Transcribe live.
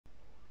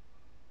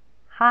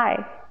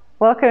Hi,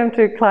 welcome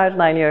to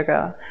Cloud9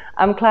 Yoga.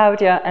 I'm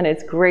Claudia and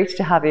it's great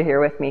to have you here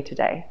with me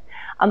today.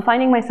 I'm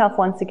finding myself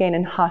once again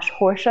in Hash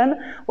Horshan,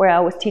 where I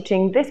was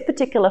teaching this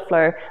particular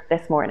flow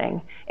this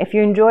morning. If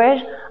you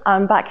enjoyed,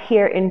 I'm back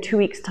here in 2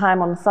 weeks'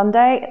 time on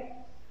Sunday.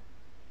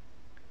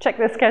 Check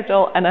the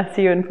schedule and I'll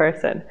see you in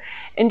person.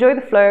 Enjoy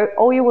the flow.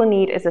 All you will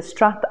need is a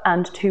strap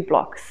and 2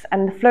 blocks.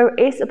 And the flow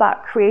is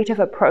about creative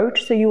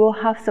approach, so you will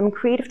have some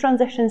creative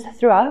transitions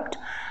throughout,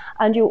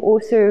 and you'll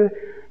also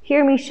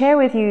hear me share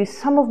with you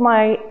some of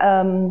my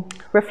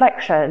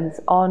reflections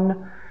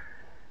on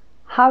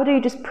how do you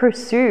just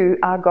pursue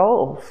our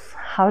goals?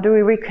 How do we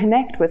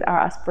reconnect with our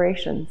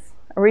aspirations?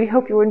 I really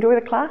hope you enjoy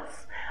the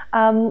class.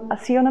 I'll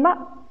see you on the mat,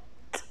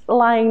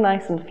 lying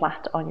nice and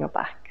flat on your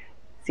back.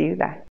 See you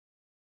there.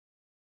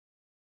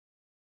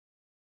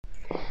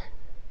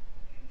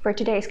 For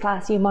today's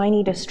class, you might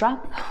need a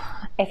strap.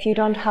 If you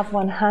don't have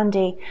one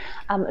handy,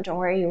 don't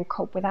worry, you'll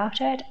cope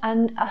without it.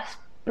 And a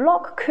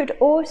block could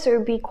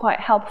also be quite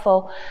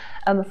helpful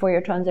for your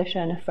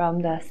transition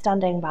from the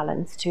standing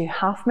balance to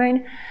half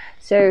moon.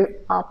 So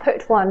I'll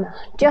put one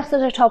just at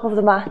the top of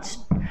the mat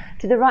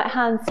to the right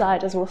hand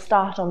side as we'll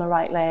start on the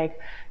right leg.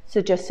 So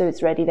just so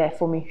it's ready there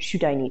for me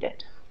should I need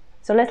it.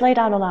 So let's lay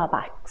down on our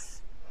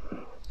backs.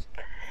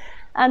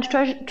 And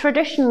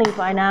traditionally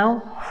by now,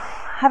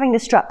 having the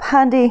strap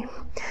handy,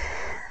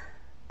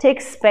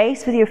 take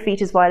space with your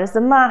feet as wide as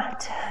the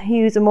mat.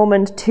 Use a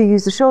moment to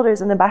use the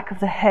shoulders and the back of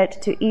the head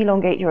to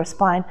elongate your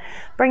spine.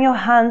 Bring your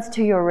hands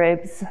to your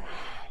ribs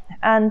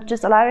and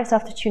just allow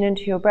yourself to tune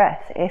into your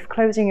breath. If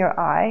closing your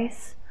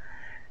eyes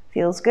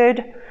feels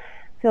good,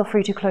 feel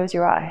free to close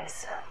your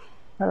eyes.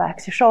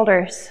 Relax your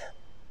shoulders.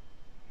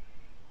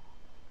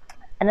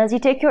 And as you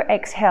take your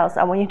exhales,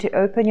 I want you to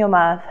open your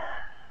mouth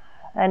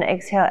and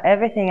exhale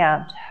everything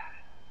out.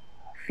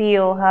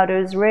 Feel how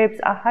those ribs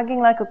are hugging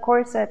like a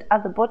corset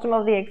at the bottom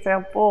of the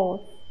exhale.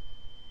 Pause.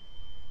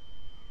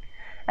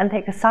 And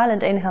take a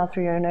silent inhale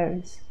through your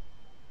nose.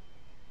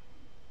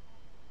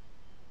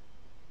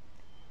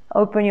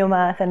 Open your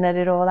mouth and let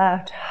it all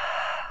out.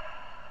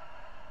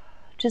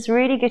 Just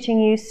really getting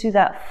used to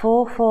that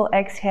full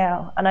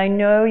exhale. And I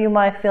know you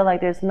might feel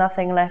like there's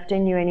nothing left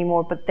in you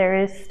anymore, but there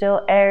is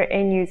still air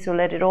in you, so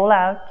let it all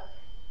out.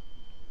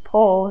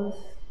 Pause.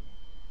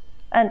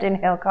 And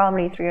inhale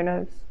calmly through your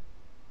nose.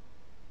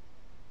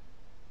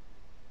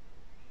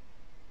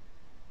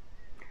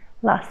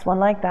 Last one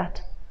like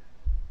that.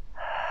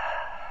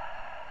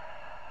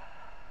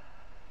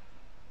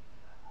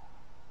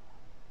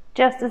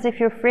 Just as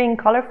if you're freeing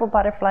colorful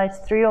butterflies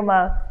through your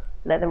mouth,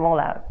 let them all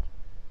out.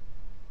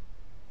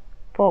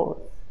 Pause.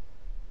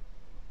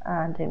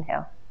 And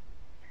inhale.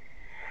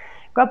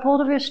 Grab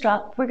hold of your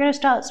strap. We're going to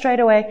start straight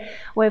away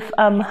with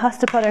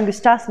Hasta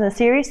Padangusthasana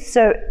series.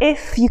 So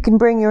if you can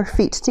bring your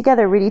feet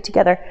together, really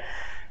together.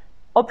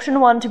 Option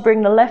 1, to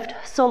bring the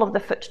left sole of the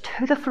foot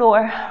to the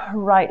floor,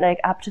 right leg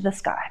up to the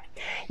sky.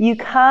 You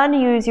can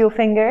use your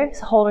fingers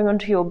holding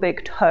onto your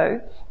big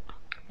toe.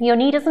 Your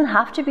knee doesn't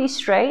have to be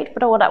straight,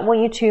 but what I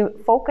want you to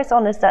focus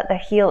on is that the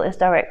heel is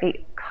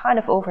directly kind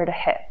of over the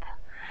hip.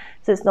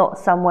 So it's not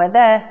somewhere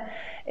there,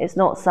 it's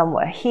not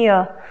somewhere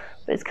here,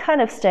 but it's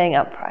kind of staying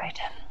upright.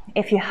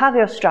 If you have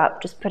your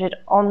strap, just put it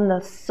on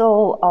the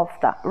sole of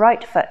that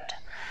right foot,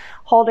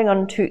 holding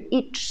onto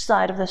each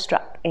side of the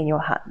strap in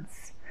your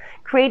hands.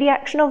 Create the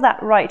action of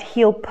that right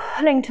heel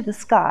pulling to the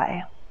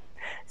sky.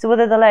 So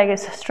whether the leg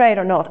is straight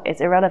or not is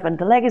irrelevant.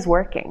 The leg is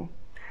working.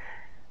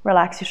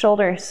 Relax your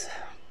shoulders.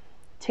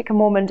 Take a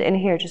moment in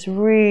here, just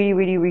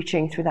really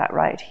reaching through that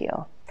right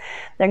heel.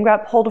 Then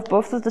grab hold of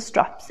both of the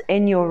straps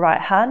in your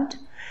right hand.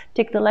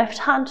 Take the left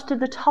hand to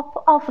the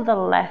top of the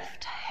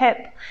left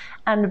hip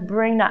and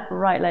bring that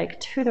right leg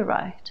to the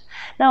right.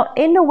 Now,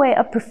 in a way,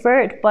 I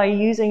prefer it by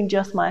using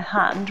just my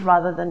hand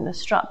rather than the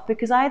strap,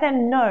 because I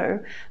then know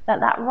that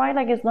that right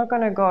leg is not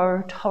going to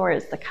go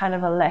towards the kind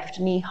of a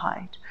left knee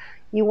height.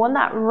 You want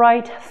that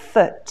right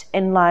foot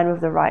in line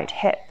with the right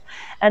hip.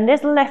 And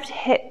this left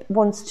hip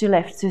wants to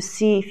lift, so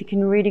see if you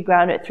can really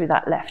ground it through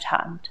that left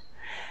hand.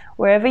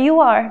 Wherever you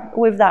are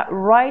with that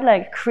right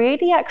leg, create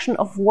the action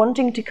of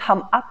wanting to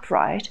come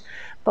upright,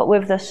 but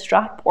with the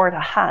strap or the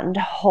hand,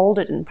 hold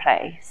it in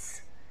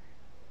place.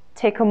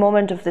 Take a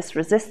moment of this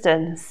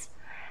resistance,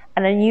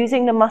 and then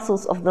using the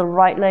muscles of the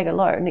right leg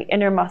alone, the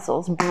inner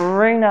muscles,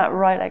 bring that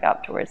right leg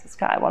up towards the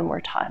sky one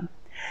more time.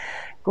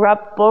 Grab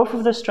both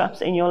of the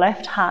straps in your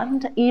left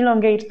hand,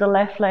 elongate the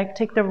left leg,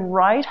 take the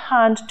right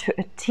hand to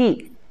a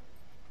T,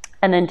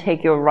 and then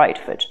take your right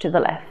foot to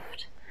the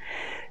left.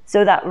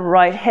 So that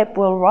right hip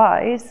will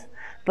rise,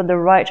 but the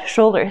right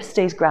shoulder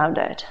stays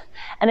grounded.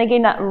 And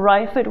again, that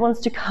right foot wants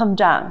to come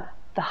down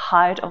the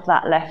height of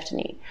that left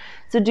knee.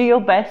 So do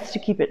your best to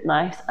keep it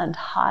nice and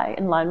high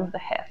in line with the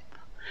hip.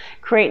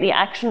 Create the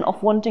action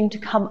of wanting to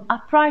come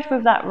upright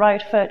with that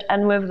right foot,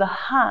 and with the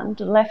hand,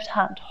 the left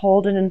hand,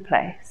 hold it in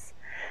place.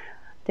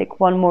 Take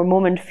one more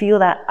moment, feel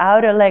that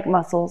outer leg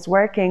muscles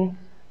working,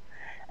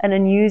 and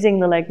then using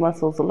the leg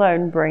muscles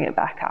alone, bring it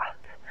back up.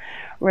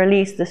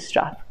 Release the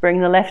strap,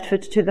 bring the left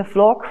foot to the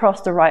floor,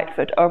 cross the right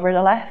foot over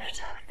the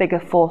left, figure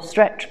 4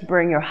 stretch.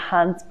 Bring your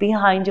hands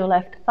behind your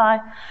left thigh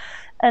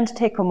and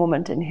take a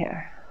moment in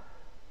here.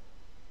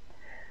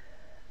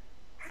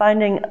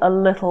 Finding a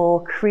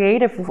little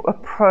creative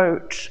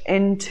approach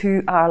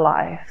into our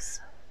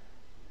lives.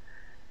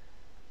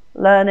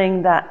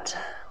 Learning that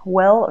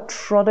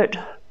well-trodden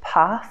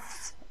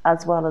paths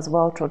as well as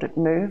well-trodden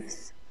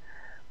moves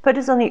put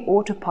us on the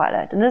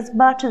autopilot, and as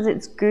much as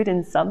it's good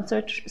in some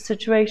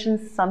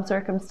situations, some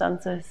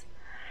circumstances,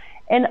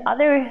 in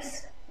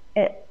others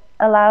it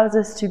allows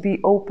us to be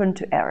open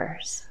to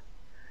errors.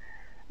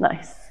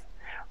 Nice.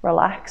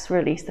 Relax,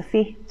 release the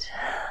feet.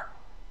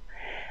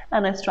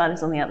 And let's try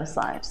this on the other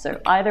side. So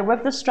either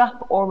with the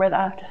strap or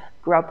without,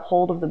 grab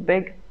hold of the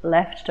big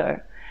left toe.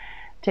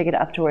 Take it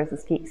up towards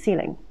the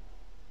ceiling.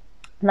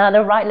 Now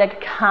the right leg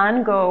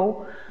can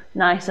go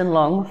nice and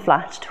long,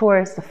 flat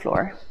towards the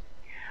floor,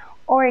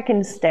 or it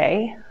can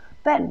stay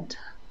bent.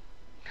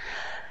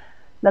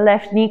 The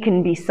left knee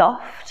can be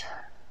soft.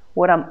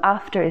 What I'm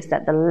after is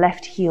that the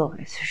left heel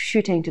is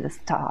shooting to the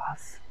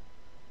stars.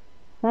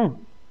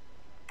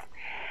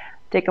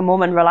 Take a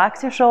moment,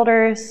 relax your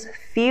shoulders.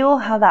 Feel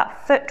how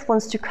that foot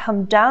wants to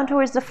come down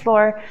towards the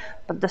floor,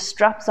 but the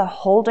straps are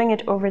holding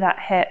it over that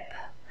hip.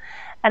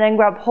 And then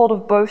grab hold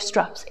of both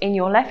straps in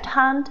your left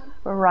hand,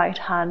 right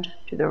hand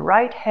to the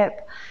right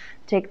hip.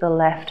 Take the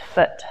left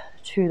foot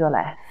to the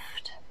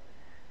left.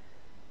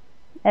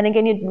 And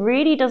again, it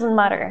really doesn't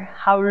matter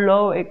how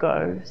low it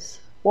goes.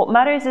 What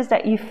matters is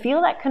that you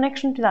feel that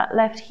connection to that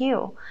left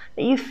heel,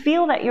 that you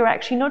feel that you're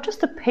actually not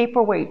just a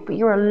paperweight, but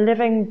you're a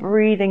living,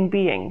 breathing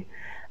being.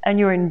 And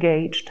you're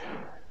engaged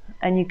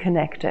and you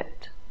connect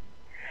it.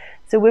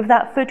 So with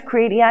that foot,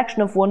 create the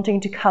action of wanting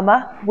to come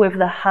up. With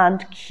the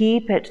hand,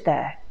 keep it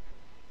there.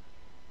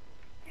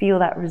 Feel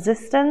that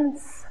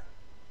resistance.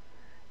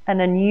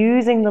 And then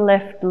using the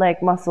left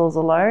leg muscles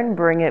alone,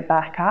 bring it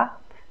back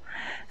up.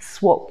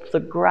 Swap the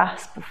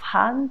grasp of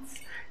hands.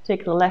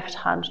 Take the left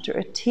hand to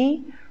a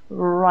T,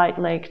 right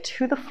leg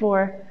to the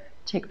floor.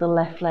 Take the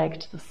left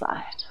leg to the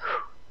side.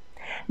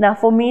 Now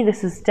for me,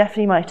 this is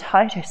definitely my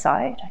tighter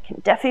side. I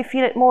can definitely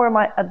feel it more in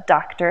my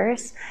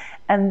adductors,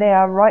 and they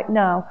are right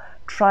now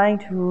trying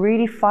to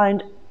really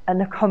find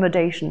an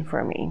accommodation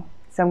for me.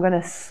 So I'm going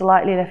to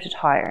slightly lift it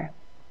higher.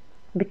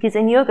 Because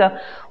in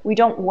yoga, we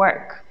don't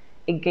work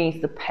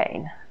against the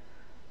pain.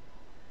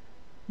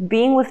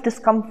 Being with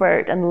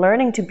discomfort and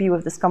learning to be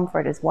with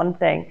discomfort is one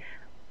thing,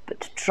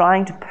 but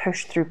trying to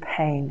push through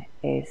pain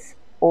is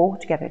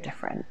altogether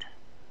different.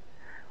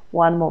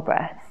 One more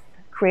breath.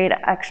 Create an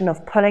action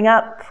of pulling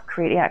up,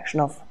 create the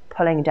action of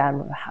pulling down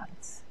with the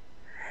hands.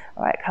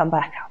 All right, come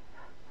back up.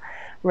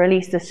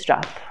 Release the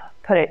strap,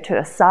 put it to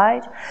the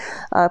side.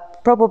 I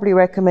probably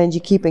recommend you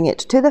keeping it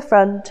to the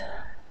front.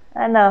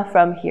 And now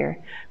from here,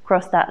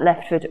 cross that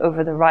left foot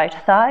over the right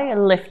thigh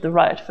and lift the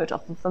right foot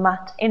off of the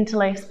mat.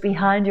 Interlace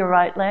behind your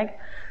right leg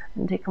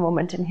and take a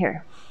moment in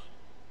here.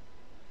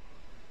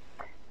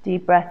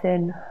 Deep breath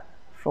in,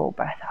 full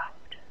breath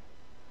out.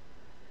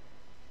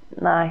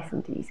 Nice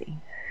and easy.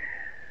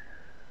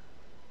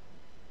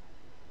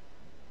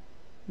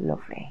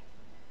 Lovely.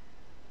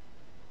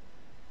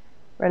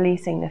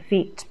 Releasing the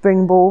feet,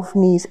 bring both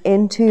knees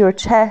into your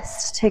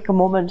chest. Take a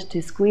moment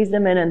to squeeze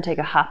them in and take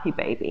a happy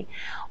baby.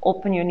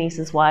 Open your knees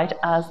as wide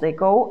as they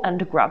go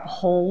and grab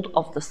hold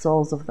of the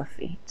soles of the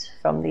feet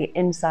from the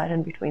inside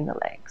and between the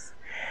legs.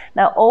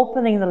 Now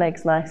opening the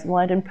legs nice and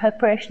wide in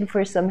preparation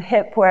for some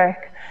hip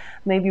work.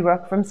 Maybe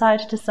rock from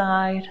side to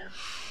side.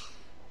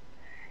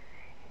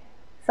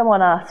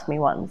 Someone asked me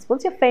once,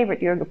 what's your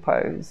favorite yoga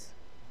pose?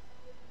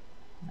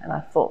 And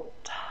I thought,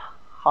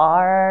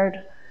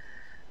 hard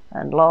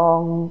and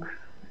long,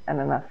 and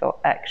then I thought,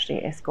 actually,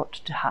 it's got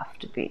to have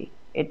to be.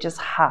 It just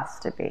has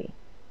to be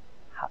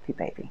happy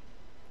baby.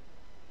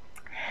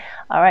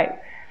 All right,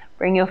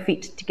 bring your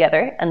feet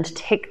together and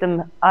take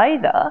them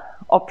either,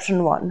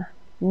 option 1,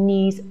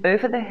 knees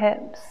over the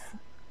hips,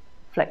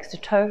 flex the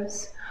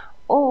toes,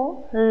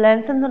 or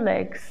lengthen the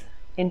legs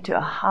into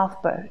a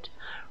half boat.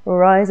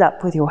 Rise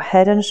up with your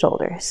head and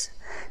shoulders.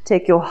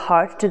 Take your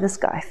heart to the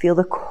sky. Feel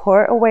the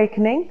core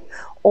awakening,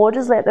 or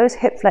just let those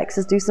hip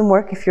flexors do some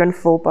work if you're in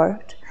full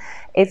boat.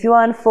 If you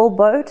are in full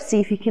boat, see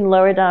if you can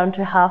lower down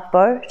to half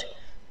boat.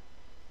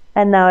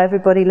 And now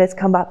everybody, let's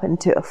come up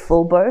into a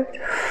full boat.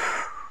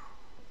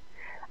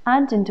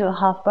 And into a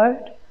half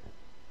boat.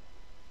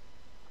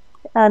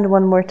 And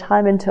one more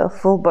time into a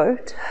full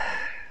boat.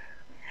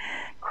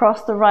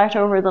 Cross the right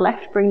over the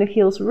left, bring the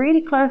heels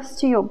really close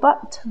to your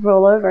butt,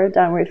 roll over,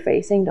 downward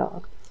facing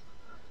dog.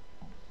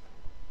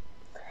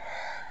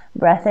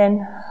 Breath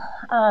in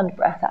and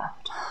breath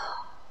out.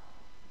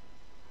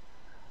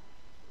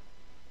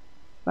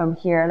 From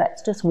here,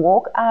 let's just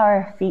walk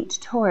our feet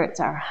towards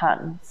our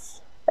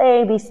hands.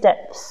 Baby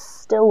steps,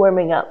 still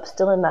warming up,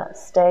 still in that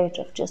stage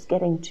of just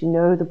getting to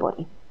know the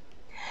body.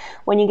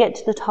 When you get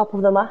to the top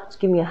of the mat,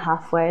 give me a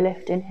halfway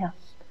lift, inhale.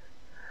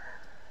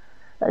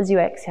 As you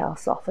exhale,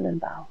 soften and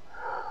bow.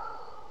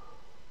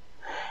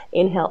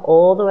 Inhale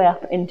all the way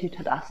up into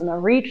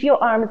Tadasana. Reach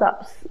your arms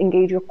up,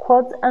 engage your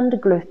quads and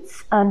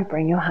glutes, and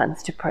bring your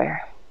hands to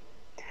prayer.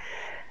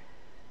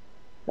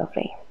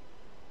 Lovely.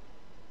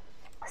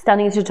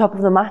 Standing at the top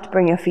of the mat,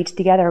 bring your feet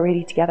together,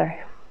 really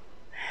together.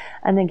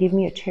 And then give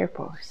me a chair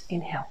pose.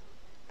 Inhale.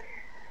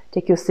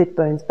 Take your sit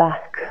bones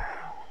back.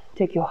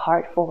 Take your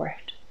heart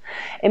forward.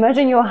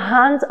 Imagine your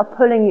hands are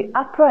pulling you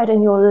upright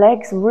and your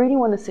legs really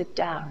want to sit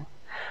down.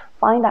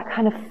 Find that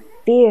kind of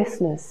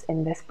fierceness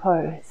in this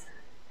pose.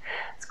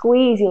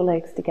 Squeeze your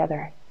legs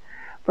together.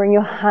 Bring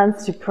your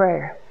hands to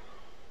prayer.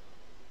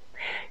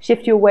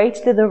 Shift your weight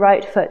to the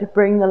right foot.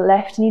 Bring the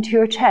left knee to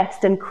your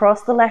chest and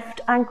cross the left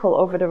ankle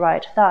over the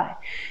right thigh.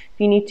 If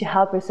you need to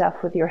help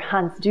yourself with your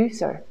hands, do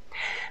so.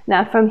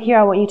 Now from here,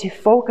 I want you to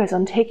focus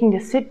on taking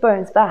the sit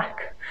bones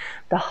back,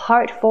 the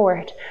heart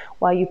forward,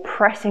 while you're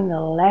pressing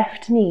the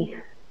left knee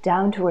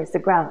down towards the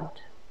ground.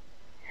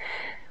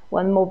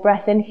 One more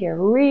breath in here,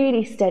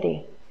 really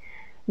steady.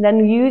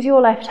 Then use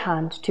your left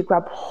hand to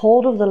grab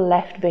hold of the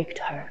left big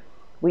toe.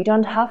 We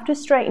don't have to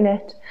straighten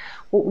it.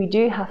 What we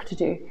do have to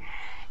do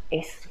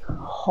is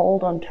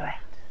hold on to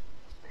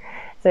it.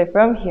 So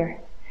from here,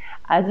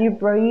 as you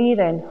breathe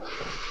in,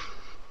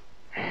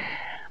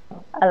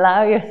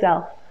 allow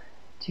yourself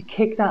to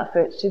kick that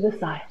foot to the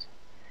side,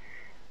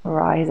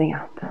 rising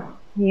up.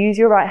 Use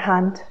your right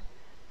hand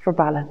for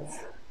balance.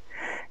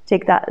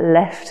 Take that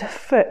left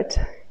foot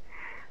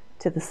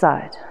to the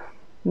side.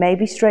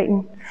 Maybe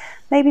straighten,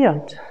 maybe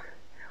don't.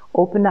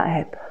 Open that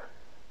hip,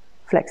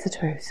 flex the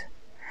toes.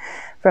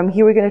 From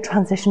here, we're going to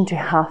transition to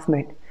half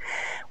moon.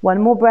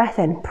 One more breath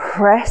in,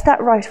 press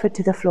that right foot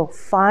to the floor,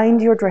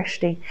 find your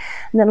drishti,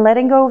 and then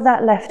letting go of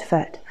that left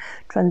foot,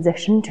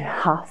 transition to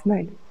half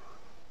moon.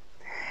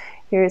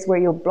 Here's where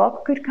your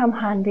block could come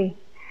handy.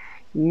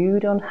 You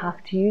don't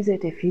have to use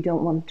it if you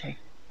don't want to.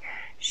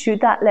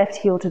 Shoot that left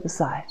heel to the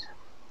side.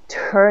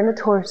 Turn the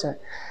torso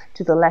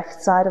to the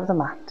left side of the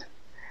mat.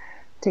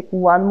 Take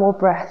one more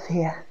breath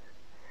here.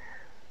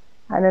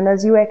 And then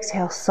as you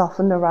exhale,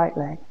 soften the right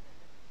leg.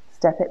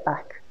 Step it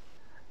back.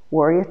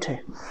 Warrior two.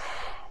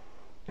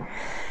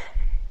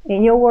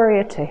 In your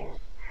warrior two,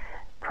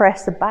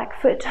 press the back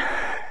foot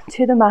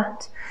to the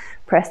mat.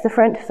 Press the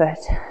front foot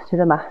to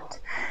the mat.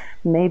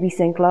 Maybe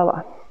sink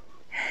lower.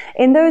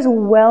 In those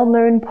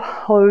well-known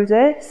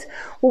poses,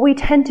 what we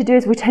tend to do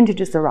is we tend to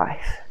just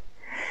arrive.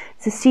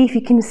 So see if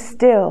you can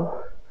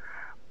still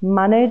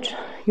manage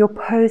your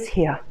pose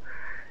here.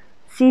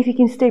 See if you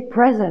can stay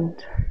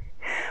present.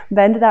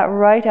 Bend that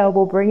right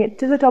elbow, bring it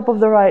to the top of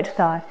the right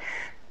thigh.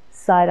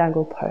 Side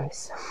angle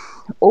pose.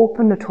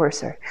 Open the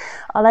torso.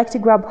 I like to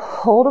grab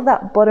hold of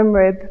that bottom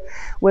rib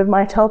with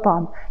my top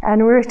arm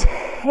and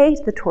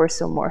rotate the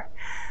torso more.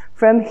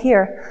 From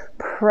here,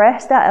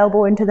 press that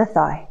elbow into the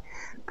thigh.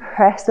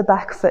 Press the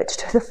back foot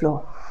to the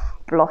floor.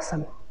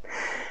 Blossom.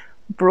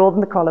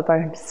 Broaden the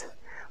collarbones.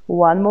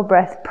 One more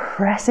breath,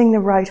 pressing the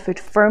right foot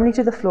firmly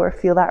to the floor.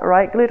 Feel that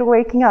right glute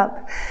waking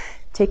up.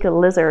 Take a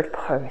lizard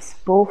pose.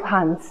 Both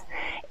hands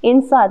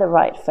inside the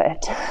right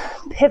foot.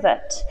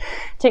 Pivot.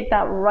 Take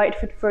that right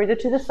foot further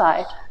to the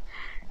side.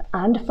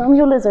 And from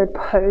your lizard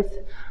pose,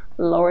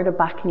 lower the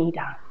back knee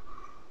down.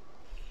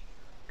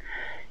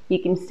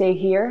 You can stay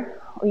here,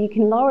 or you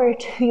can lower it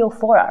to your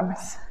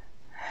forearms.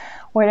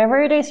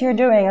 Whatever it is you're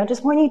doing, I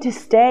just want you to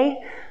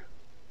stay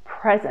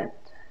present.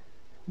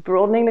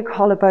 Broadening the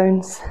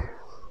collarbones.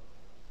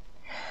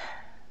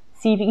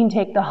 See if you can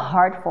take the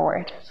heart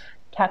forward.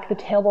 Tuck the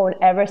tailbone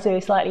ever so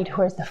slightly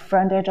towards the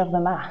front edge of the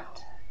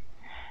mat,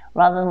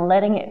 rather than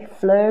letting it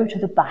flow to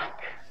the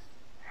back.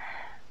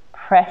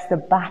 Press the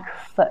back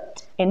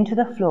foot into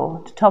the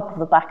floor, the top of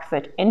the back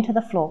foot into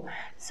the floor,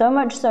 so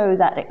much so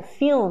that it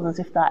feels as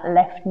if that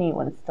left knee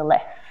wants to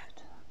lift.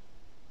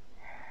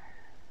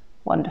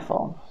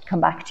 Wonderful. Come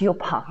back to your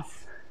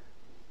palms.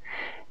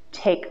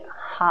 Take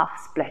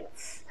half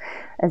splits.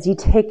 As you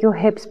take your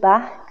hips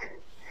back,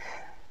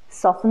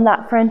 soften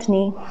that front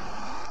knee,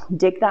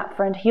 dig that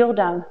front heel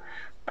down,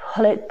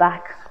 pull it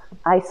back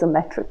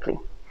isometrically,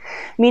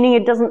 meaning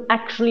it doesn't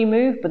actually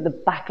move, but the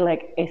back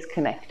leg is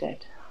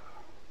connected,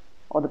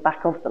 or the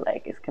back of the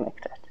leg is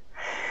connected.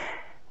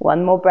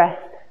 One more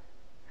breath.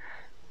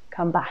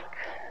 Come back.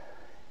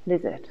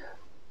 Lizard.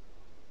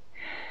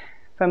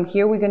 From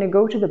here, we're going to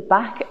go to the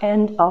back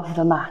end of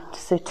the mat.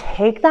 So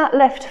take that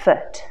left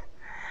foot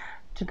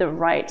to the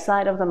right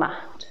side of the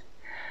mat.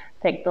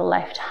 Take the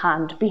left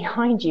hand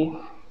behind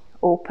you.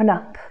 Open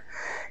up.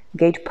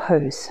 Gate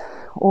pose,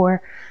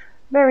 or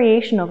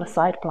variation of a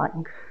side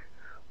plank.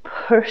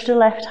 Push the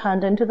left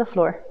hand into the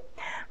floor.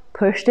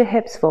 Push the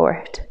hips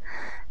forward.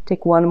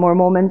 Take one more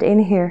moment in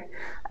here,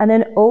 and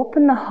then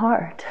open the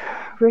heart.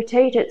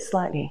 Rotate it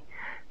slightly.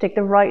 Take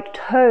the right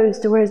toes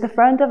towards the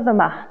front of the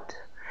mat.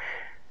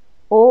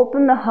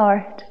 Open the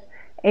heart.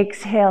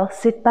 Exhale,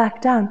 sit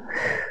back down.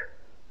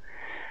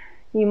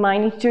 You might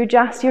need to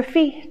adjust your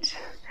feet,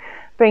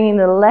 bringing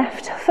the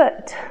left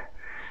foot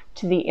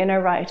to the inner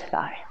right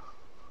thigh.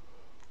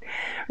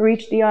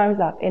 Reach the arms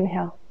up,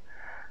 inhale.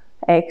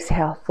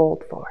 Exhale,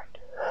 fold forward.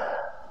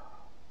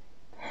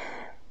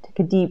 Take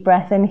a deep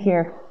breath in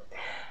here.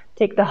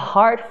 Take the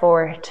heart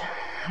forward.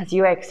 As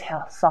you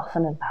exhale,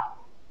 soften and bow.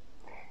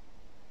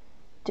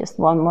 Just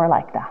one more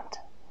like that.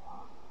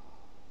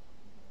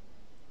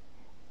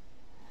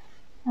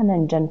 And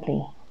then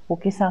gently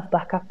walk yourself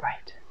back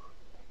upright.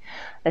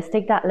 Let's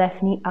take that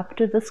left knee up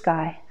to the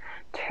sky.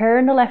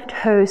 Turn the left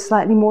toes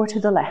slightly more to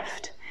the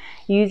left.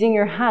 Using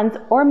your hands,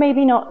 or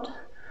maybe not,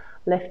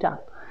 lift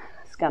up,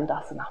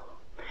 Skandasana.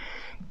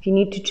 If you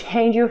need to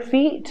change your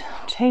feet,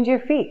 change your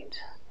feet.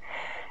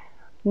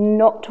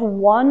 Not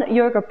one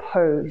yoga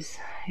pose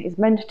is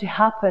meant to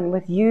happen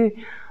with you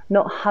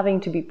not having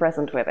to be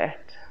present with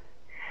it.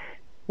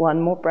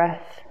 One more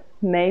breath.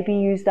 Maybe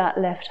use that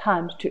left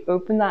hand to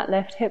open that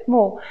left hip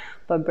more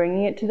by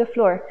bringing it to the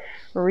floor.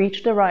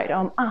 Reach the right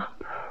arm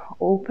up,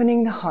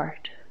 opening the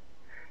heart.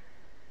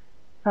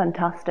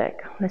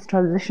 Fantastic. Let's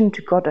transition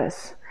to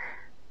goddess.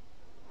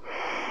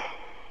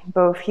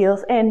 Both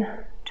heels in,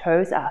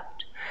 toes out.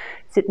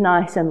 Sit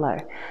nice and low.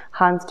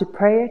 Hands to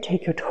prayer.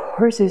 Take your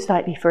torso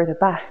slightly further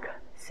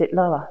back. Sit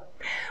lower.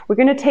 We're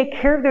going to take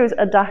care of those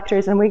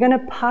adductors and we're going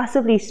to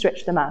passively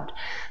stretch them out.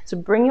 So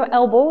bring your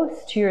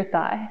elbows to your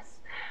thighs.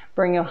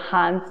 Bring your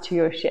hands to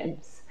your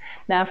shins.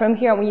 Now from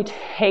here, when you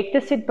take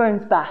the sit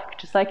bones back,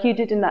 just like you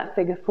did in that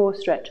figure 4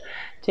 stretch,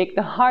 take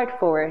the heart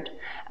forward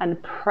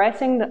and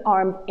pressing the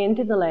arms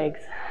into the legs.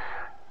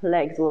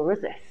 Legs will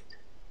resist.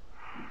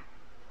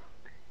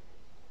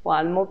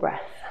 One more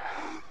breath.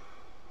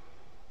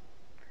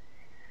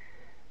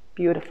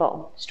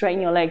 Beautiful.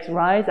 Straighten your legs,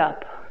 rise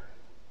up.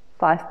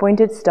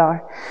 5-pointed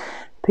star.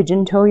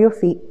 Pigeon toe your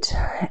feet.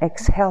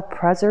 Exhale,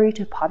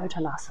 Prasarita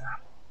Padottanasana.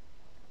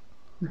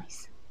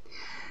 Nice.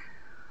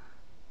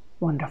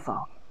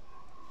 Wonderful.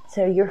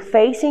 So you're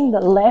facing the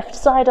left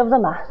side of the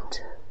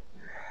mat.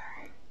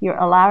 You're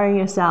allowing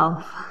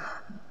yourself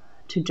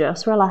to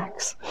just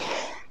relax.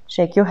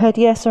 Shake your head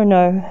yes or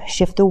no.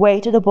 Shift the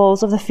weight to the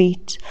balls of the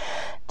feet.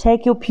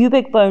 Take your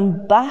pubic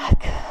bone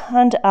back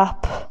and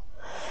up.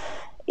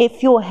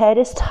 If your head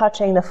is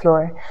touching the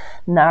floor,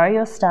 narrow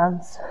your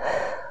stance.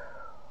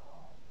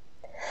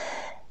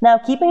 Now,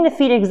 keeping the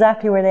feet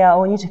exactly where they are, I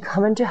want you to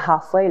come into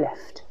halfway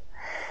lift.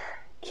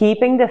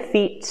 Keeping the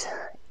feet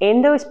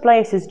in those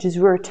places, just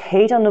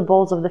rotate on the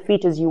balls of the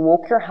feet as you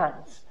walk your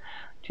hands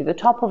to the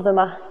top of the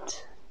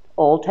mat,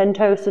 all 10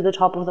 toes to the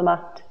top of the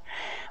mat.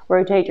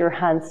 Rotate your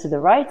hands to the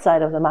right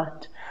side of the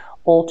mat,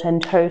 all 10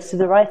 toes to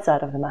the right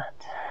side of the mat.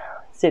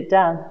 Sit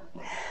down.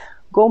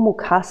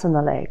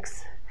 Gomukhasana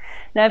legs.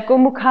 Now, if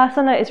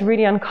Gomukhasana is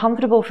really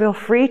uncomfortable, feel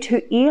free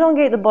to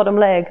elongate the bottom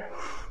leg.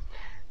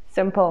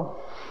 Simple.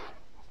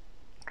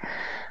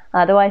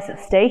 Otherwise,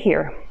 stay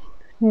here.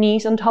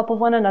 Knees on top of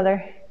one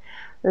another.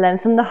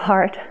 Lengthen the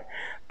heart.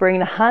 Bring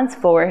the hands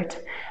forward.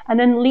 And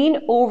then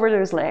lean over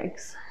those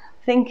legs,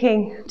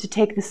 thinking to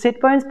take the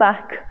sit bones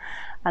back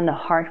and the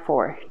heart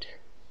forward.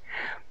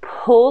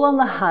 Pull on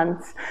the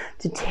hands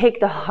to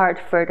take the heart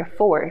further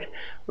forward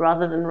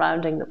rather than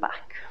rounding the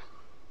back.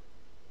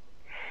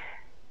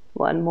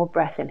 One more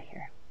breath in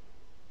here.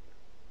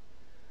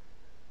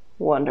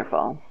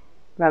 Wonderful.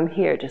 From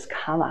here, just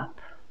come up.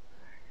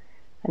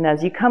 And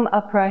as you come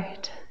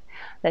upright,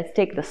 let's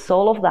take the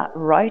sole of that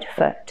right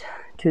foot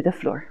to the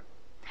floor.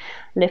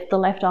 Lift the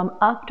left arm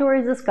up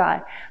towards the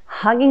sky,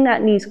 hugging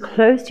that knees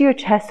close to your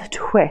chest,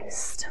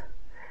 twist.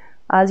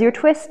 As you're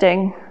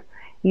twisting,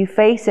 you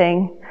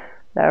facing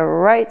the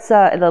right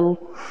side,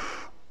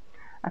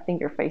 I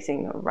think you're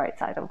facing the right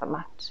side of the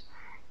mat.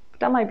 But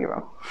that might be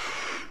wrong.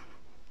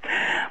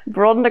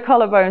 Broaden the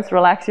collarbones,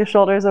 relax your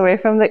shoulders away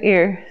from the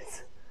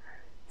ears.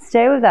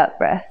 Stay with that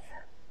breath.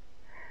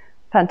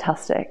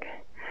 Fantastic.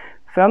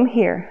 From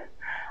here,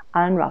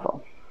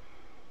 unravel.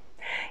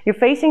 You're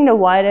facing the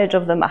wide edge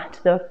of the mat,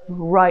 the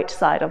right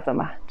side of the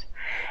mat.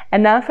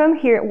 And now from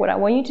here, what I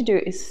want you to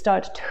do is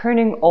start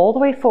turning all the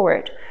way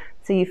forward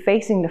so you're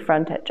facing the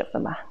front edge of the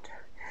mat.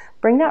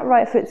 Bring that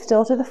right foot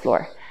still to the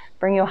floor.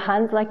 Bring your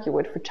hands like you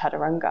would for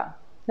chaturanga.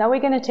 Now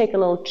we're going to take a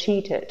little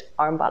cheated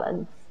arm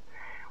balance.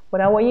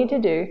 What I want you to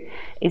do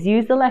is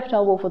use the left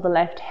elbow for the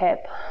left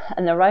hip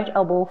and the right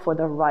elbow for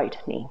the right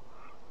knee.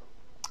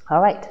 All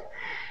right,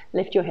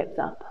 lift your hips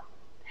up.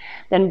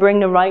 Then bring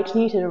the right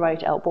knee to the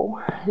right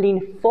elbow.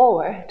 Lean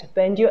forward,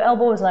 bend your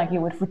elbows like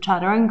you would for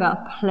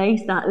chaturanga.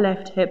 Place that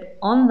left hip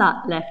on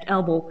that left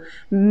elbow.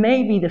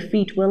 Maybe the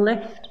feet will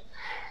lift,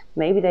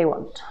 maybe they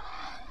won't.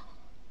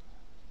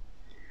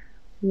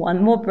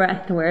 One more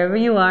breath wherever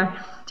you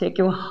are. Take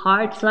your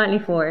heart slightly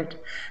forward.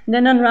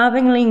 Then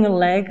unraveling your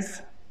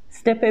legs,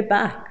 step it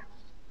back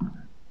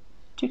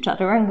to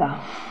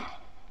chaturanga.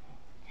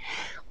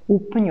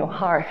 Open your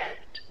heart.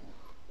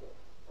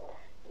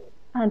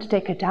 And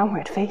take a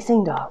downward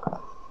facing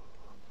dog.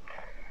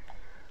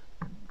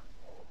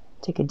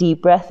 Take a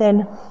deep breath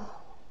in.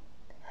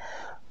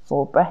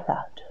 Full breath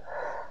out.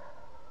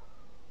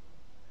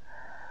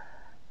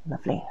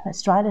 Lovely.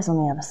 Let's try this on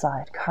the other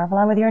side. Carve a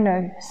line with your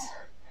nose.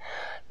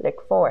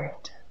 Look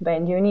forward.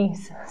 Bend your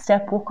knees.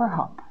 Step, walk or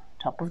hop.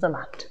 Top of the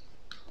mat.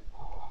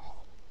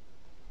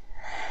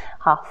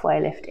 Halfway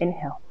lift.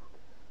 Inhale.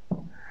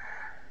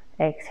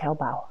 Exhale,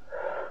 bow.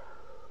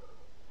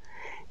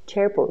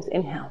 Chair pose.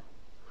 Inhale.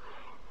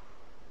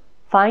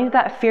 Find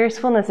that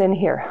fiercefulness in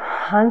here.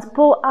 Hands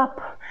pull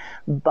up,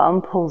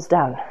 bum pulls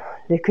down.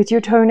 Look at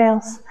your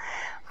toenails.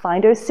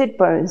 Find those sit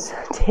bones,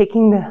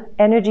 taking the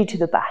energy to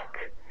the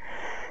back.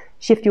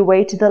 Shift your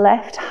weight to the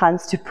left,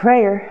 hands to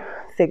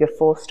prayer, figure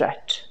 4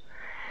 stretch.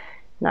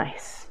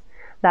 Nice.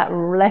 That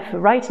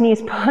right knee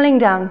is pulling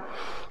down,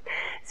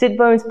 sit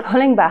bones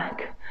pulling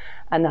back,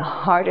 and the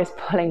heart is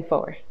pulling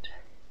forward.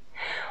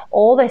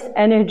 All this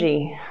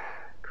energy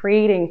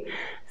creating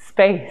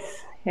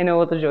space in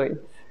all the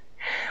joints.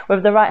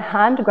 With the right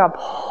hand, grab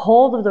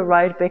hold of the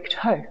right big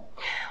toe.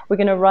 We're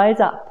going to rise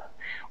up.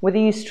 Whether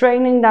you're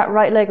straightening that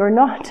right leg or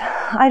not,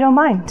 I don't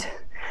mind.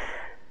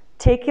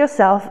 Take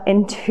yourself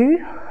into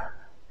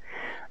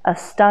a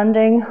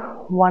standing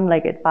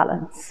one-legged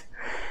balance.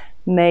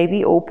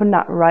 Maybe open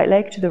that right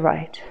leg to the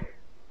right.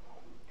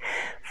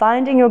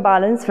 Finding your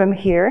balance from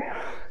here,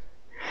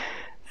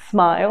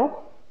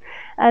 smile,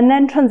 and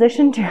then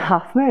transition to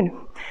half moon.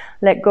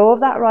 Let go of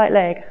that right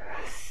leg.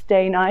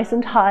 Stay nice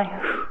and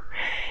high.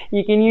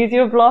 You can use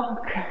your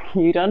block,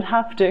 you don't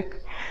have to.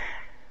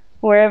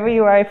 Wherever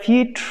you are, if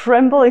you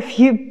tremble, if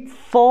you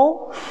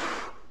fall,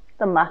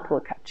 the mat will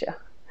catch you.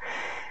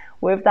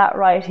 With that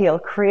right heel,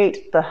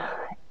 create the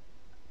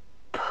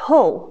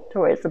pull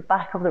towards the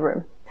back of the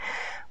room.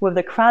 With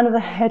the crown of the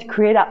head,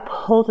 create that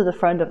pull to the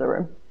front of the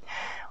room.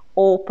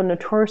 Open the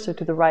torso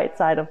to the right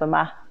side of the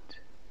mat.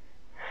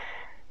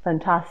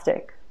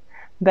 Fantastic.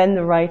 Bend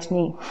the right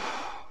knee.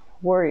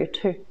 Warrior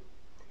 2.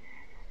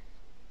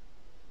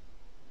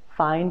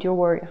 Find your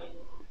warrior.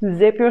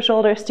 Zip your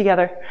shoulders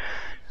together,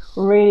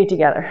 really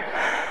together.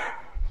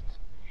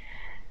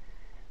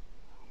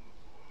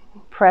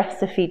 Press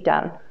the feet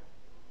down.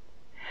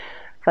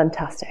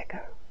 Fantastic.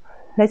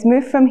 Let's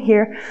move from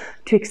here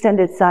to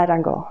extended side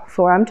angle.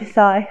 Forearm to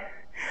thigh,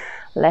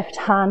 left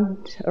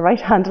hand,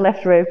 right hand,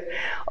 left rib.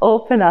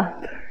 Open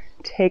up,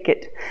 take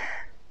it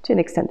to an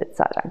extended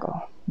side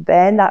angle.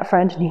 Bend that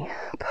front knee,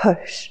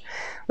 push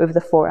with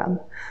the forearm.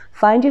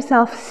 Find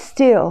yourself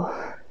still,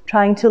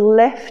 trying to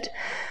lift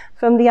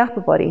from the upper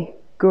body,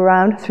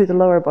 ground through the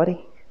lower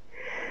body.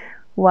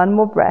 One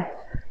more breath.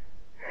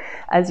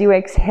 As you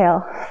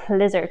exhale,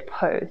 lizard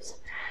pose.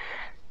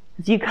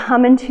 As you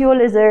come into your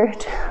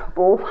lizard,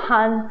 both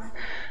hands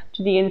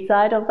to the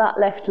inside of that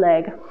left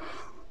leg,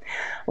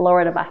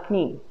 lower the back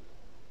knee.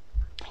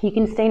 You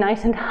can stay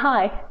nice and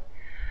high,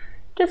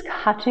 just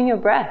catching your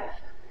breath.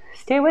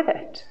 Stay with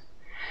it.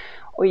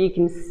 Or you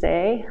can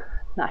stay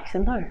nice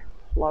and low,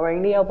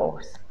 lowering the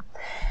elbows.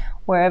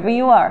 Wherever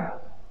you are,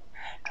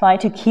 try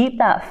to keep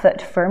that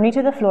foot firmly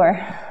to the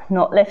floor,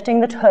 not lifting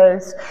the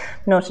toes,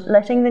 not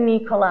letting the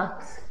knee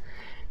collapse,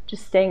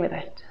 just staying with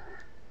it.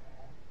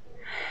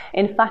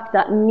 In fact,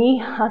 that knee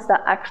has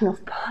that action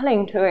of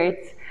pulling towards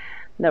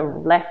the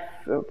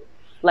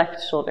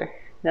left shoulder.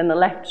 Then the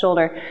left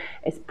shoulder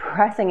is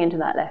pressing into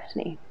that left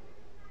knee.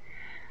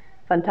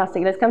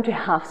 Fantastic. Let's come to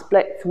half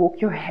splits.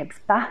 Walk your hips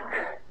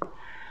back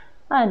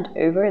and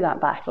over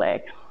that back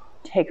leg.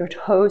 Take your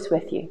toes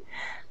with you.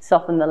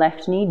 Soften the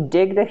left knee,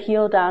 dig the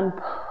heel down,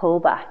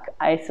 pull back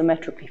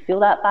isometrically. Feel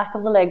that back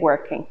of the leg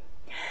working.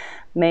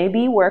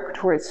 Maybe work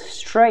towards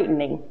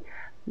straightening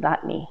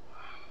that knee.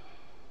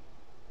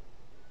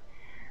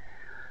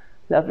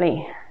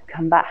 Lovely.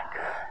 Come back,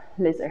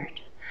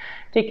 lizard.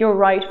 Take your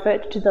right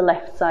foot to the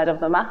left side of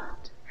the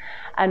mat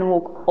and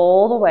walk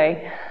all the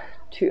way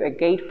to a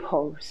gate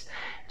pose.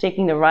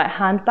 Taking the right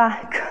hand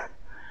back,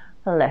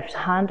 the left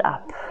hand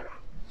up.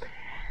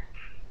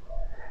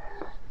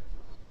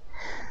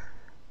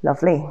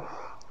 Lovely.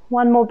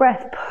 One more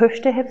breath.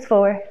 Push the hips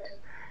forward.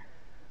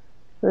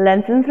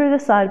 Lengthen through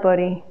the side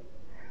body.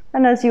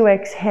 And as you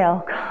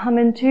exhale, come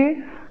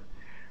into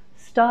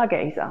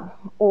stargazer,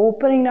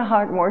 opening the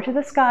heart more to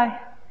the sky.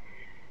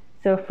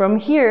 So from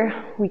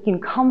here, we can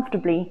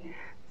comfortably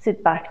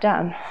sit back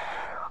down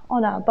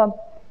on our bum.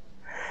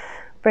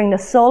 Bring the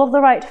sole of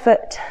the right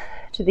foot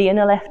to the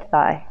inner left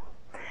thigh.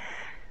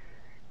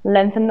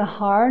 Lengthen the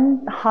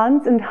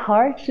hands and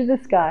heart to the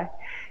sky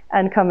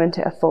and come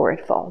into a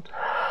forward fold.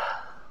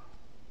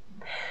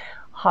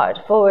 Heart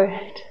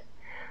forward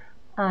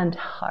and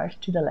heart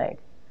to the leg.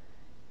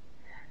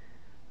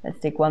 Let's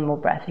take one more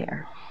breath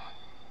here.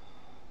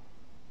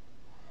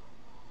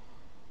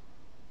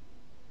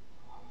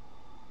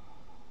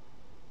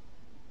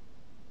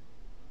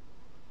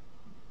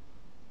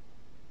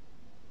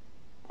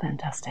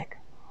 Fantastic.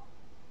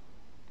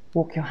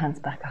 Walk your hands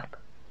back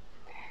up.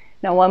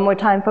 Now one more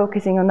time,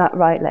 focusing on that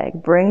right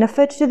leg. Bring the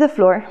foot to the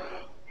floor.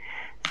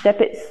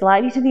 Step it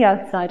slightly to the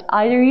outside,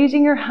 either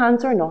using your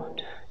hands or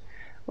not.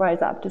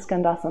 Rise up to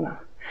Skandasana.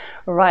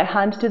 Right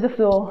hand to the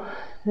floor,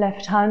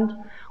 left hand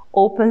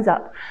opens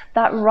up.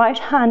 That right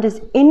hand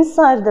is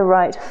inside the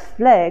right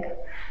leg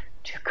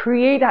to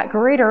create that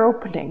greater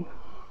opening.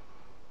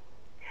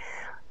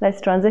 Let's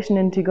transition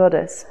into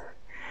Goddess.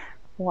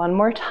 One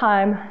more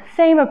time,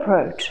 same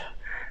approach.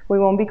 We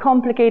won't be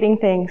complicating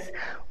things.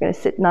 We're going to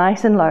sit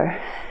nice and low.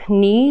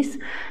 Knees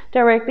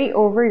directly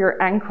over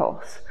your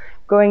ankles,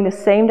 going the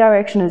same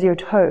direction as your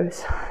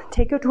toes.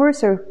 Take your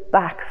torso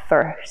back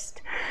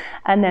first,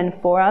 and then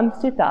forearms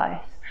to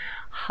thighs,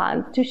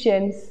 hands to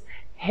shins,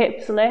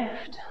 hips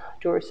lift,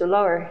 torso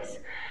lowers.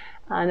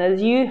 And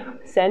as you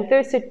send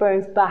those sit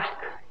bones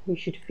back, You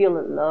should feel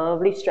a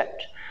lovely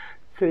stretch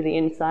through the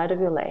inside of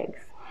your legs.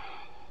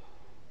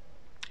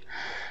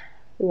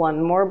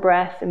 One more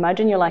breath.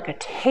 Imagine you're like a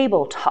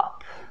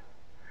tabletop.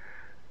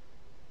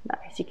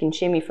 Nice. You can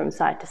shimmy from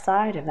side to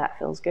side if that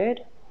feels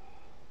good.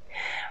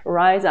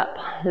 Rise up,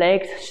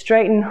 legs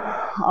straighten,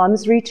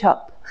 arms reach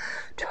up,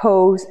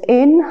 toes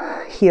in,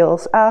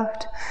 heels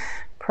out,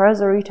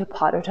 Prasarita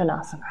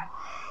Padottanasana.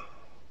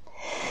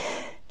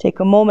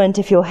 Take a moment,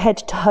 if your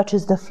head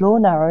touches the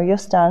floor, narrow your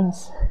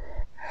stance.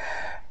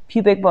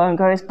 Pubic bone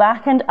goes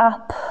back and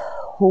up,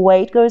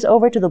 weight goes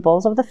over to the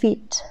balls of the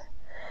feet.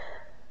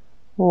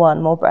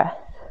 One more breath.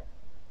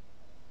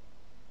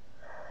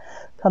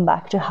 Come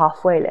back to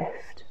halfway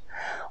lift.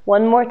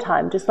 One more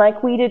time, just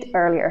like we did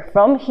earlier.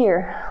 From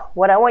here,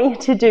 what I want you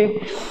to do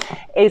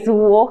is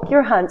walk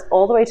your hands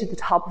all the way to the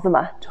top of the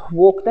mat.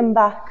 Walk them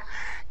back.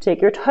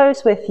 Take your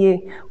toes with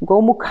you.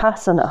 Go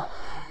Mukhasana.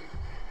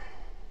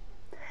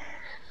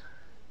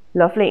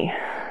 Lovely.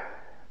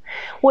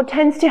 What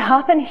tends to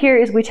happen here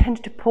is we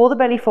tend to pull the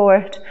belly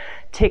forward,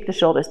 take the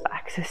shoulders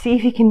back. So see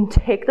if you can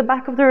take the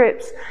back of the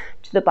ribs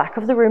to the back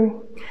of the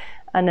room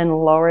and then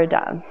lower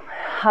down.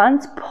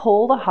 Hands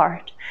pull the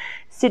heart.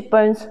 Sit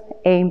bones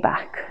aim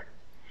back.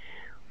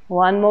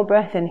 One more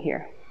breath in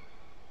here.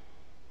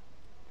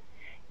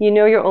 You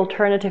know your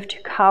alternative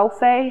to cow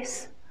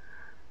face.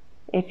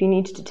 If you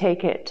need to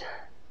take it,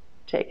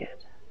 take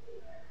it.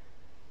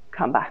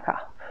 Come back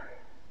up.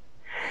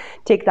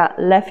 Take that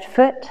left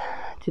foot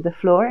to the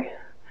floor.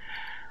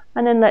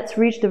 And then let's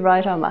reach the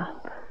right arm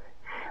up.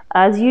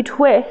 As you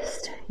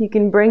twist, you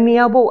can bring the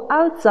elbow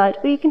outside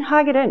or you can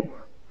hug it in.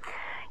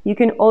 You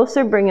can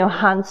also bring your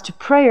hands to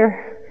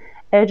prayer,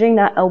 edging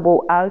that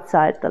elbow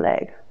outside the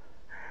leg.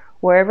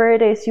 Wherever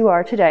it is you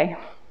are today,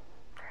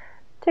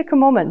 take a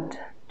moment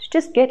to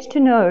just get to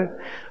know,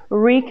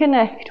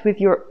 reconnect with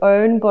your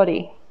own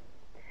body.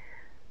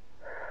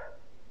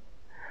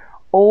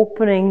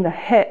 Opening the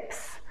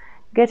hips,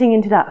 getting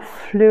into that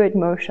fluid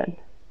motion.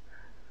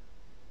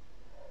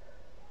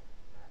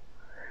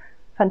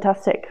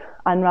 Fantastic.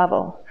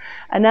 Unravel.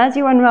 And as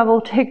you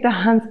unravel, take the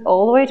hands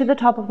all the way to the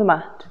top of the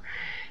mat.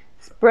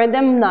 Spread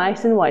them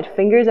nice and wide.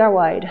 Fingers are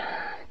wide.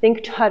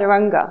 Think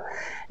chaturanga.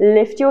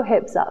 Lift your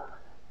hips up.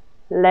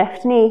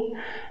 Left knee,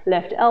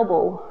 left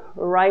elbow,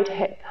 right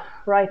hip,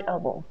 right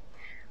elbow.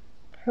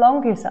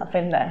 Plonk yourself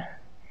in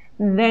there.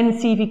 Then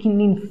see if you can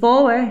lean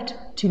forward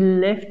to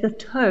lift the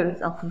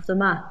toes off of the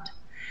mat.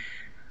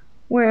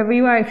 Wherever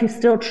you are, if you're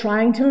still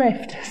trying to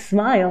lift,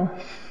 smile.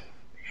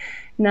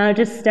 Now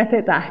just step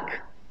it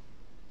back.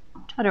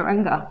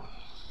 Chaturanga.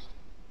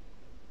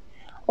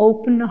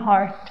 Open the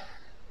heart.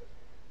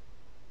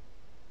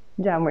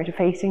 Downward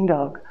facing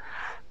dog.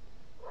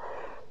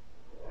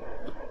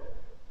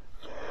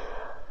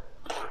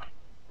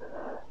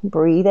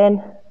 Breathe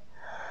in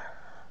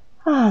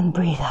and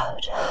breathe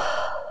out.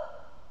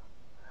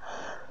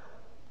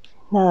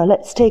 Now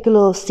let's take a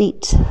little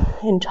seat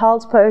in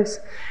child's pose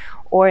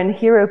or in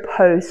hero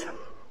pose.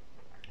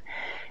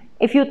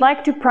 If you'd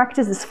like to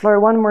practice this flow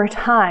one more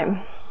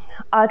time,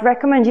 I'd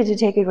recommend you to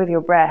take it with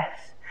your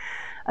breath.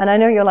 And I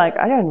know you're like,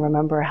 I don't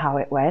remember how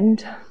it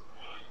went.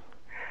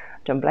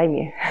 Don't blame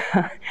you.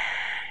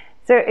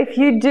 So if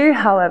you do,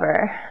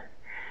 however,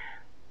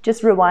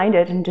 just rewind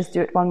it and just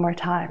do it one more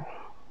time.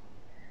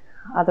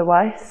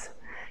 Otherwise,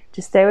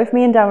 just stay with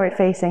me in downward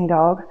facing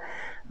dog,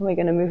 and we're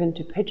going to move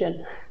into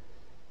pigeon.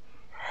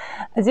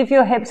 As if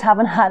your hips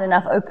haven't had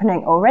enough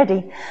opening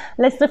already,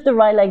 let's lift the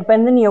right leg,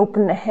 bend the knee,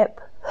 open the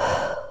hip.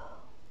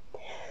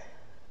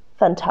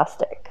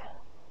 Fantastic.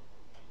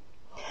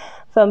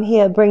 From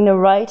here, bring the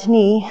right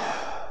knee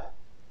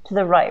to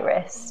the right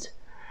wrist.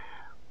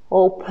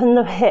 Open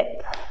the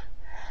hip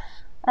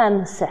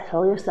and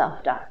settle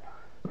yourself down.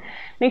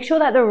 Make sure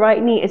that the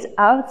right knee is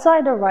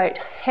outside the right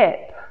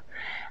hip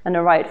and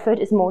the right foot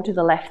is more to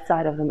the left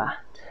side of the mat.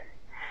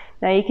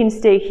 Now you can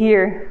stay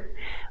here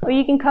or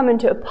you can come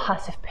into a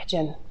passive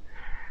pigeon.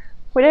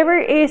 Whatever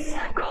is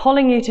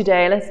calling you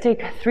today, let's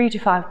take 3 to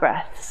 5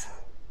 breaths.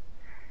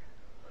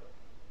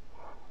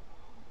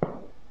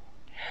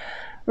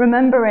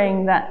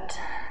 Remembering that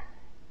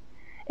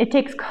it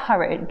takes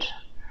courage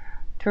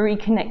to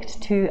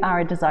reconnect to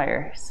our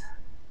desires.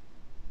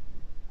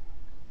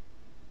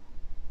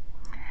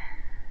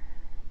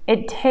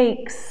 It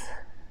takes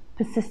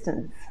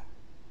persistence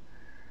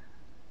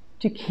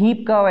to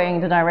keep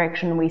going the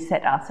direction we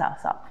set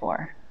ourselves up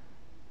for.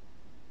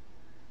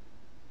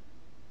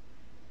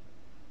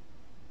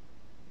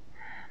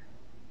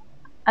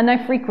 And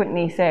I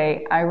frequently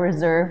say, I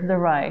reserve the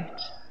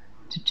right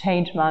to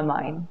change my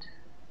mind.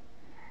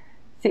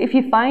 So if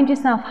you find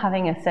yourself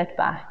having a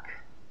setback,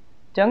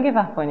 don't give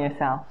up on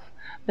yourself,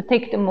 but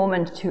take the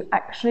moment to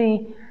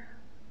actually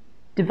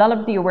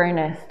develop the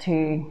awareness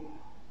to,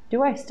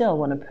 do I still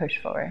want to push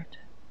for it?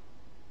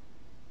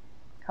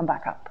 Come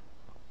back up.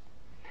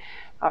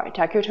 All right,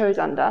 tuck your toes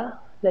under.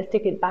 Let's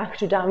take it back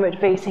to downward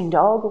facing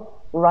dog.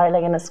 Right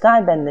leg in the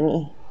sky, bend the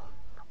knee.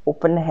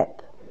 Open the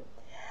hip.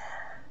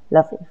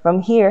 Lovely.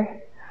 From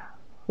here,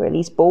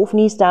 release both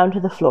knees down to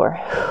the floor.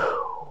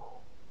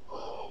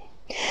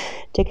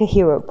 Take a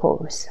hero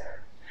pose.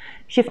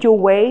 Shift your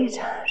weight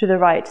to the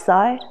right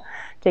side.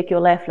 Take your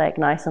left leg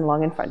nice and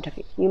long in front of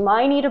you. You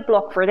might need a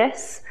block for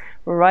this,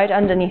 right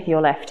underneath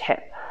your left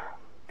hip.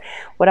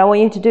 What I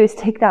want you to do is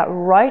take that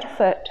right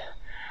foot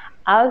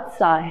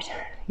outside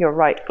your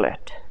right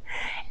glute.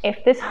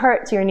 If this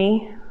hurts your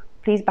knee,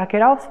 please back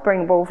it off,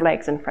 bring both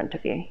legs in front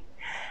of you.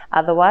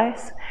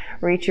 Otherwise,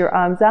 reach your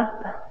arms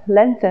up,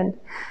 lengthen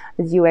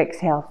as you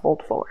exhale,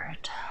 fold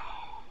forward.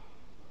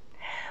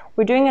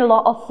 We're doing a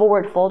lot of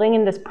forward folding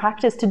in this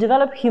practice to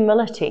develop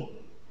humility.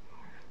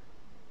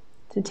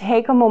 To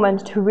take a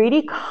moment to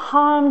really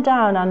calm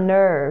down our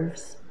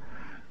nerves,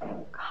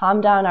 calm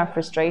down our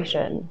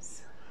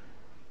frustrations.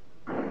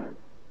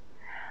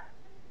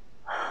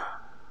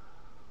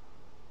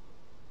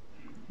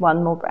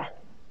 One more breath.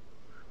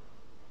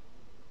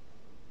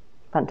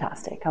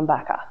 Fantastic, come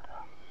back up.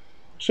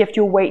 Shift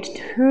your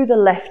weight to the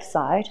left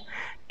side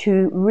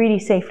to really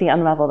safely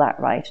unravel that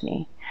right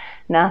knee.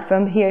 Now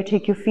from here,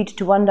 take your feet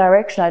to one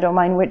direction. I don't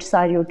mind which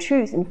side you'll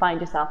choose, and find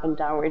yourself in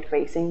downward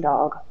facing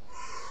dog.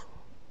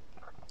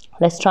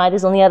 Let's try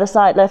this on the other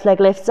side. Left leg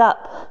lifts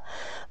up.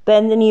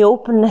 Bend the knee,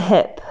 open the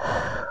hip.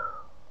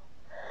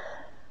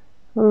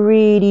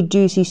 Really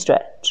juicy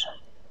stretch.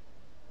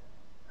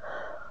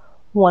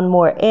 One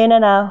more, in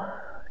and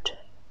out.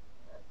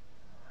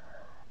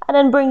 And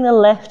then bring the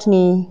left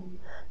knee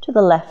to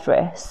the left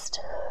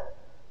wrist.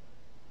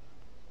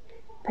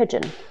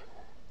 Pigeon.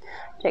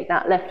 Take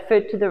that left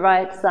foot to the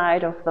right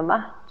side of the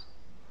mat.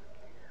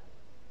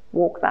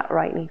 Walk that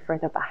right knee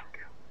further back.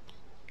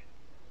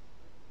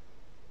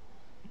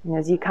 And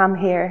as you come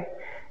here,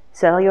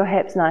 settle your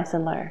hips nice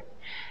and low.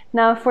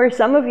 Now for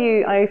some of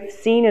you, I've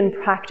seen in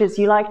practice,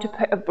 you like to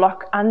put a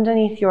block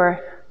underneath your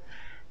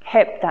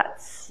hip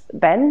that's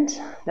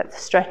bent,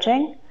 that's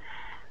stretching.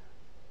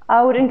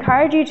 I would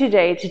encourage you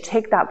today to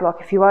take that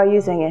block, if you are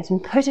using it,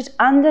 and put it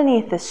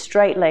underneath the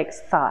straight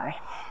leg's thigh.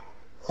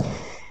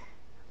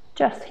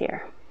 Just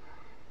here.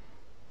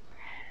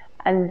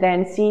 And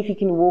then see if you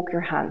can walk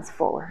your hands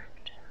forward.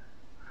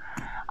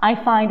 I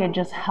find it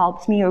just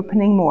helps me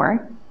opening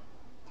more.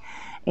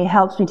 It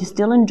helps me to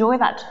still enjoy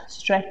that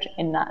stretch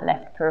in that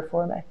left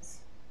piriformis.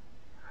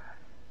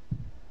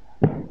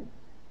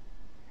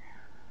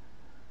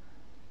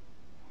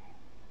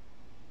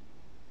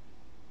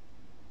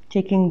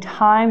 Taking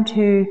time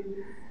to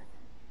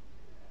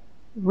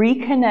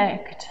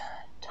reconnect,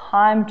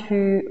 time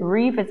to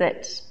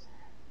revisit,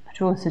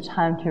 but also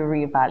time to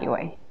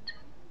reevaluate.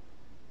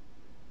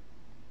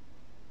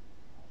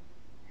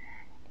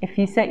 If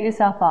you set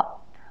yourself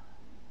up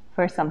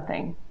for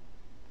something,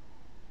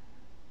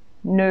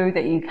 know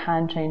that you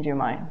can change your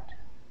mind,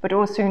 but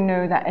also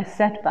know that a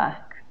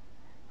setback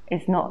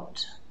is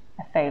not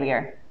a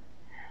failure.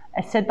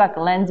 A setback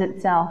lends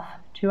itself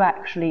to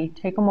actually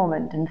take a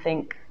moment and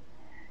think,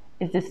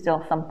 is this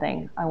still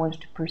something I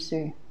want to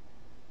pursue?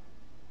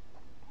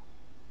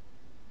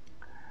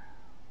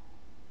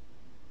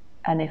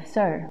 And if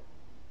so,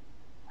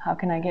 how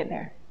can I get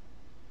there?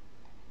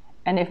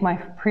 And if my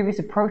previous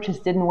approaches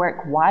didn't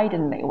work, why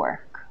didn't they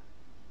work?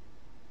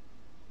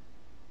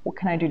 What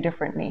can I do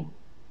differently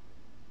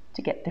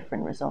to get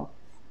different results?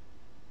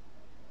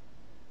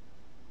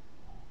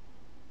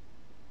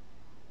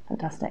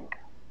 Fantastic.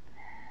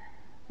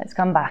 Let's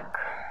come back.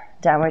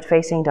 Downward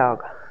facing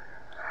dog.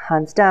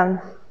 Hands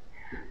down.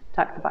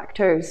 Tuck the back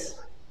toes.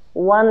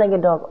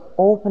 One-legged dog.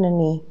 Open the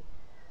knee.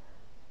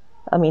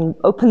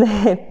 Open the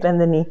hip and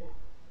the knee.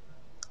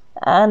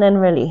 And then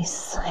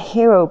release.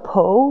 Hero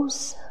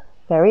pose.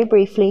 Very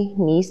briefly.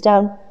 Knees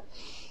down.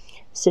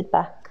 Sit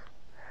back.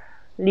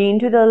 Lean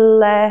to the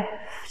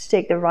left.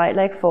 Take the right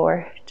leg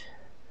forward.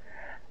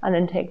 And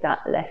then take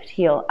that left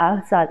heel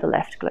outside the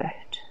left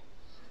glute.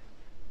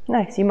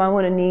 Nice. You might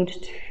want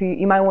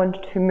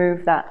to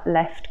move that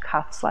left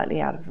calf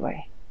slightly out of the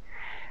way.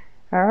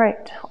 All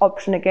right.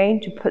 Option again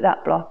to put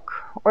that block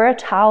or a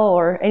towel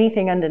or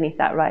anything underneath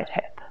that right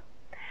hip.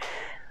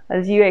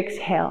 As you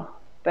exhale,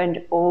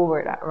 bend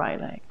over that right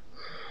leg.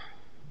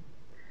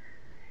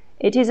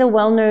 It is a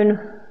well-known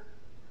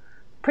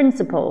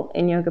principle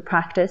in yoga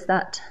practice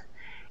that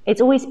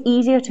it's always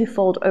easier to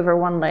fold over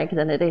one leg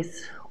than it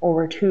is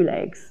over two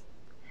legs.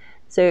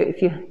 So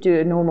if you do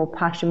a normal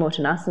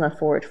Paschimottanasana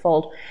forward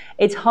fold,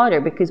 it's harder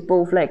because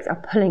both legs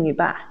are pulling you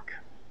back.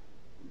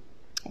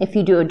 If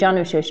you do a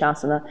Janu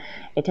Shirshasana,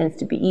 it tends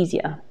to be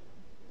easier.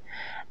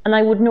 And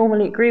I would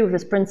normally agree with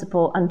this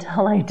principle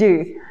until I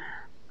do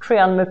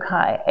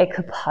Trianmukha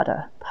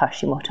Ekapada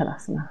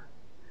Paschimottanasana.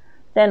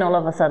 Then all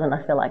of a sudden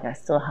I feel like I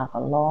still have a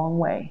long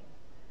way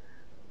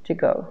to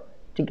go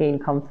to gain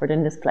comfort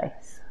in this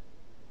place.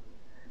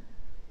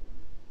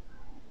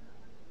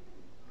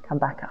 Come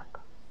back up.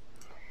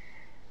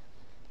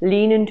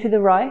 Lean into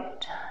the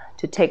right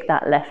to take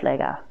that left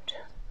leg out.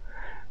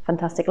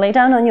 Fantastic. Lay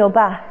down on your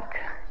back.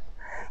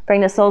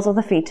 Bring the soles of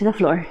the feet to the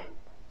floor.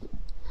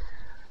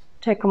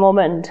 Take a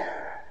moment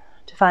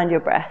to find your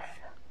breath.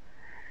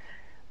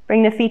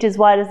 Bring the feet as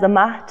wide as the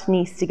mat,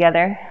 knees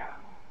together.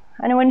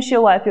 And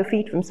windshield wipe your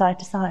feet from side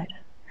to side.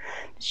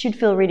 It should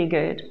feel really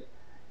good. It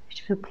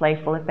should feel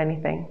playful, if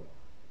anything.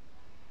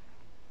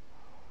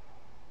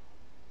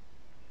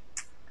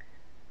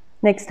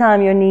 Next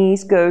time your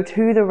knees go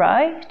to the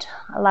right,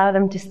 allow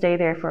them to stay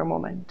there for a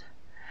moment.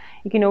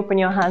 You can open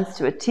your hands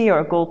to a T or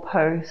a goal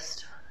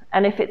post.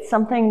 And if it's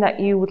something that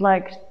you would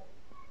like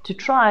to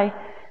try,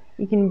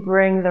 you can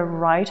bring the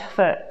right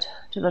foot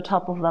to the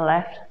top of the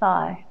left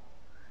thigh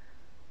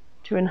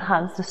to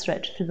enhance the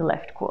stretch through the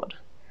left quad.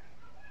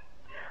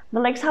 The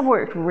legs have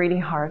worked really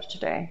hard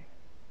today.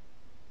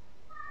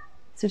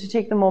 So to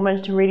take the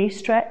moment to really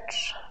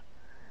stretch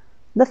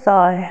the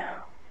thigh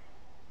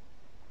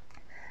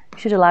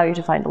should allow you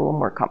to find a little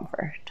more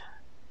comfort.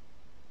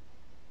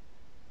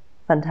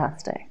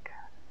 Fantastic.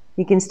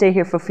 You can stay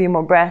here for a few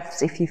more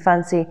breaths if you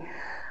fancy.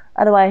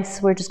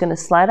 Otherwise, we're just going to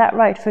slide that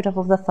right foot off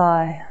of the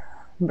thigh,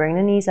 bring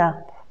the knees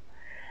up,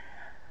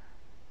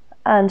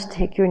 and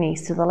take your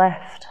knees to the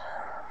left.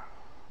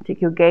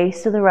 Take your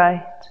gaze to the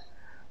right,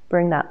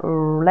 bring that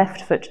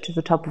left foot to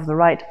the top of the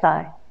right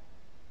thigh.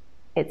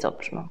 It's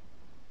optional.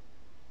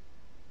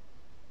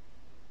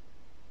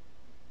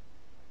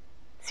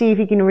 See if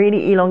you can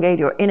really elongate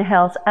your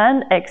inhales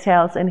and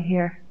exhales in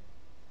here.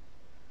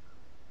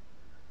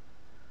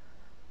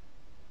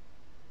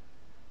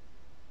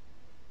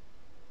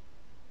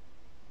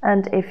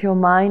 And if your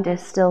mind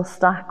is still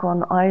stuck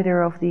on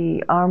either of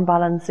the arm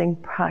balancing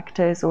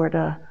practice or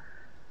the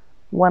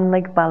one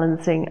leg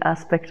balancing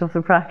aspect of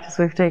the practice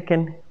we've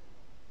taken,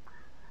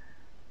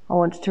 I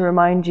want to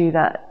remind you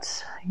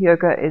that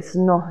yoga is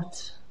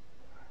not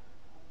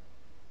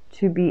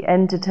to be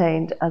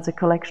entertained as a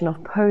collection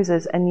of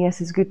poses, and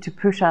yes, it's good to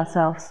push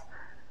ourselves,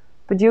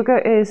 but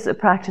yoga is a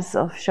practice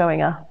of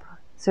showing up.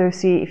 So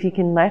see if you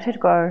can let it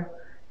go.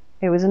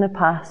 It was in the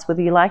past,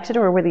 whether you liked it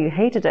or whether you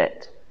hated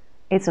it,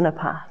 it's in the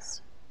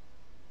past.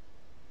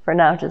 For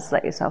now, just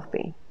let yourself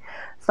be.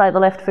 Slide the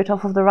left foot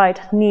off of the right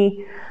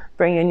knee,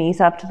 bring your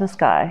knees up to the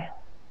sky.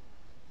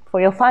 For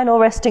your final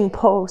resting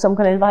pose, I'm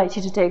going to invite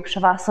you to take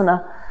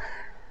Shavasana.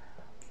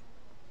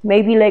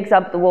 Maybe legs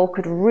up the wall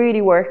could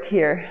really work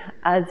here,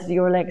 as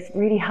your legs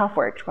really have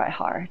worked quite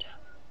hard.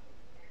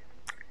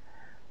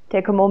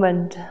 Take a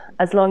moment,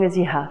 as long as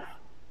you have.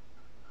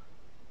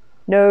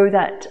 Know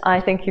that I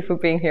thank you for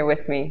being here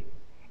with me.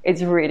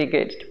 It's really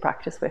good to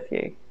practice with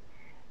you.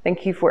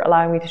 Thank you for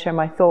allowing me to share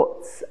my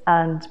thoughts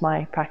and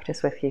my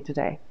practice with you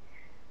today.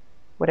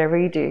 Whatever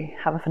you do,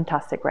 have a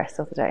fantastic rest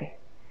of the day.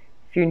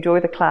 If you enjoy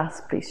the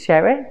class, please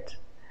share it.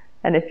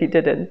 And if you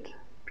didn't,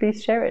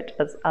 please share it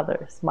as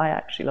others might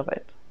actually love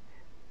it.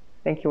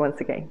 Thank you once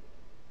again.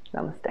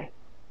 Namaste.